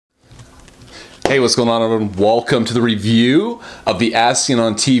Hey, what's going on, everyone? Welcome to the review of the As Seen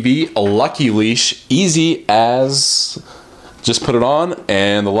on TV Lucky Leash. Easy as just put it on,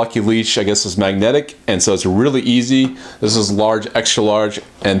 and the Lucky Leash, I guess, is magnetic, and so it's really easy. This is large, extra large,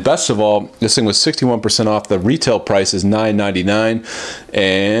 and best of all, this thing was 61% off. The retail price is $9.99,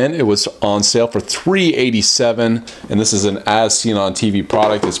 and it was on sale for $3.87. And this is an As Seen on TV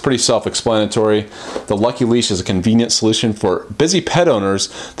product. It's pretty self-explanatory. The Lucky Leash is a convenient solution for busy pet owners.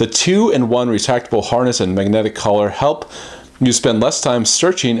 The 2-in-1 retractable harness and magnetic collar help you spend less time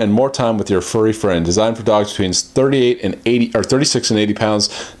searching and more time with your furry friend. Designed for dogs between 36 and 80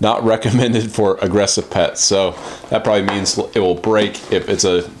 pounds. Not recommended for aggressive pets. So that probably means it will break if it's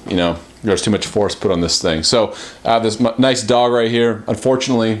a, there's too much force put on this thing. So I have this nice dog right here.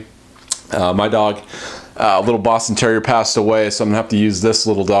 Unfortunately, my dog, little Boston Terrier, passed away, so I'm gonna have to use this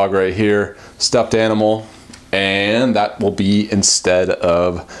little dog right here, stuffed animal. And that will be instead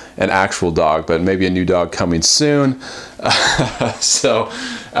of an actual dog, but maybe a new dog coming soon. So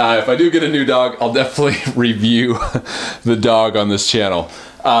if I do get a new dog, I'll definitely review the dog on this channel.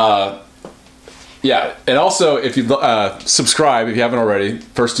 Yeah, and also if you subscribe, if you haven't already,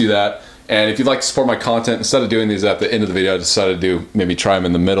 first do that. And if you'd like to support my content, instead of doing these at the end of the video, I decided to maybe try them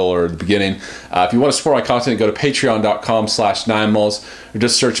in the middle or the beginning. If you want to support my content, go to patreon.com/9malls, or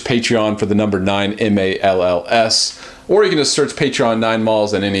just search Patreon for the number 9, M-A-L-L-S. Or you can just search Patreon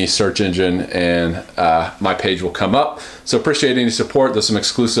 9malls in any search engine, and my page will come up. So appreciate any support. There's some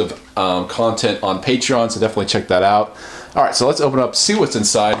exclusive content on Patreon, so definitely check that out. All right, so let's open up, see what's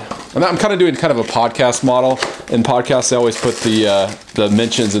inside. And I'm kind of doing kind of a podcast model. In podcasts, I always put the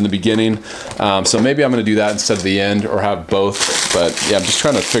mentions in the beginning. So maybe I'm going to do that instead of the end, or have both. But yeah, I'm just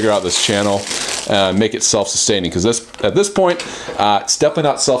trying to figure out this channel, make it self-sustaining. Because at this point, it's definitely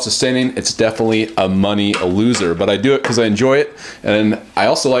not self-sustaining. It's definitely a loser. But I do it because I enjoy it, and I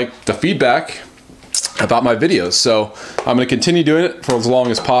also like the feedback about my videos. So I'm going to continue doing it for as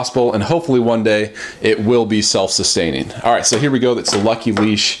long as possible, and hopefully one day it will be self-sustaining. All right, so here we go. That's the Lucky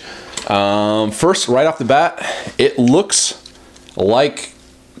Leash. First, right off the bat, it looks like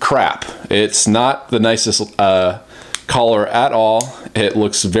crap. It's not the nicest collar at all. It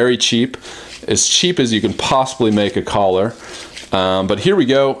looks very cheap, as cheap as you can possibly make a collar. But here we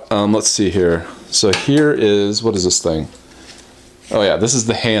go. Let's see here. So here is, what is this thing? Oh yeah, this is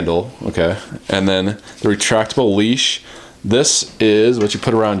the handle, okay. And then the retractable leash. This is what you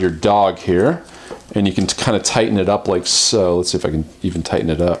put around your dog here, and you can kind of tighten it up like so. Let's see if I can even tighten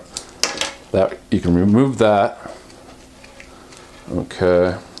it up. That, you can remove that.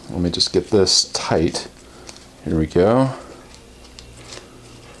 Okay, let me just get this tight. Here we go.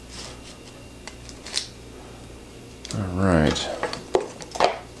 All right.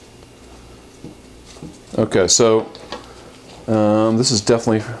 Okay, so this is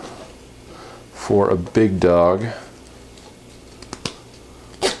definitely for a big dog.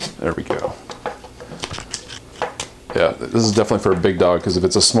 There we go. Yeah, this is definitely for a big dog, because if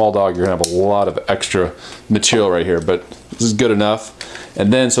it's a small dog, you're gonna have a lot of extra material right here, but this is good enough.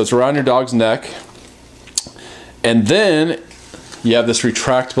 And then, so it's around your dog's neck. And then you have this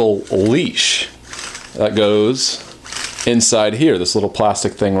retractable leash that goes inside here, this little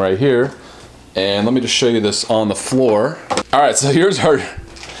plastic thing right here. And let me just show you this on the floor. All right, so here's our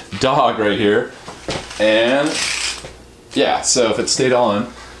dog right here. And yeah, so if it stayed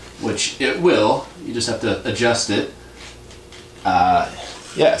on, which it will, you just have to adjust it.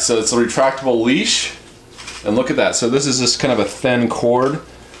 Yeah, so it's a retractable leash. And look at that. So this is just kind of a thin cord.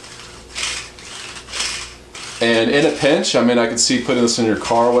 And in a pinch, I mean, I could see putting this in your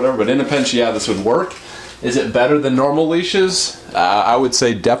car or whatever, but in a pinch, yeah, this would work. Is it better than normal leashes? I would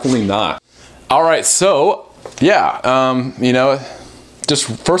say definitely not. All right, so yeah, just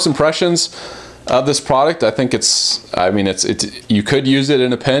first impressions of this product. I think you could use it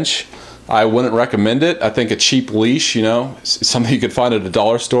in a pinch. I wouldn't recommend it. I think a cheap leash, something you could find at a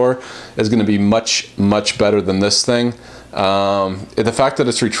dollar store, is going to be much, much better than this thing. The fact that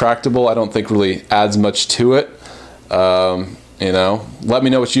it's retractable, I don't think really adds much to it. Let me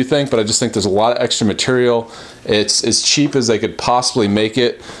know what you think, but I just think there's a lot of extra material. It's as cheap as they could possibly make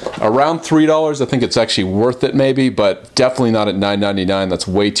it. Around $3, I think it's actually worth it maybe, but definitely not at $9.99. That's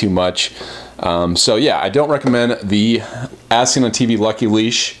way too much. So yeah, I don't recommend the As Seen on TV Lucky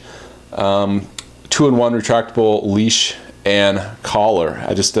Leash. 2-in-1 retractable leash and collar.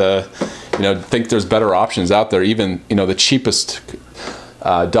 I just think there's better options out there. Even the cheapest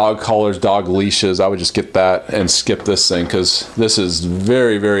dog collars, dog leashes, I would just get that and skip this thing, because this is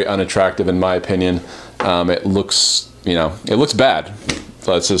very, very unattractive in my opinion. It looks bad.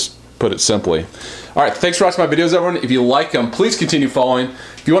 Let's just put it simply. All right, thanks for watching my videos, everyone. If you like them, please continue following.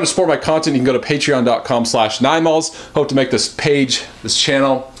 If you want to support my content, you can go to patreon.com/9malls. Hope to make this page, this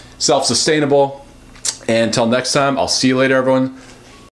channel, self-sustainable. And until next time, I'll see you later, everyone.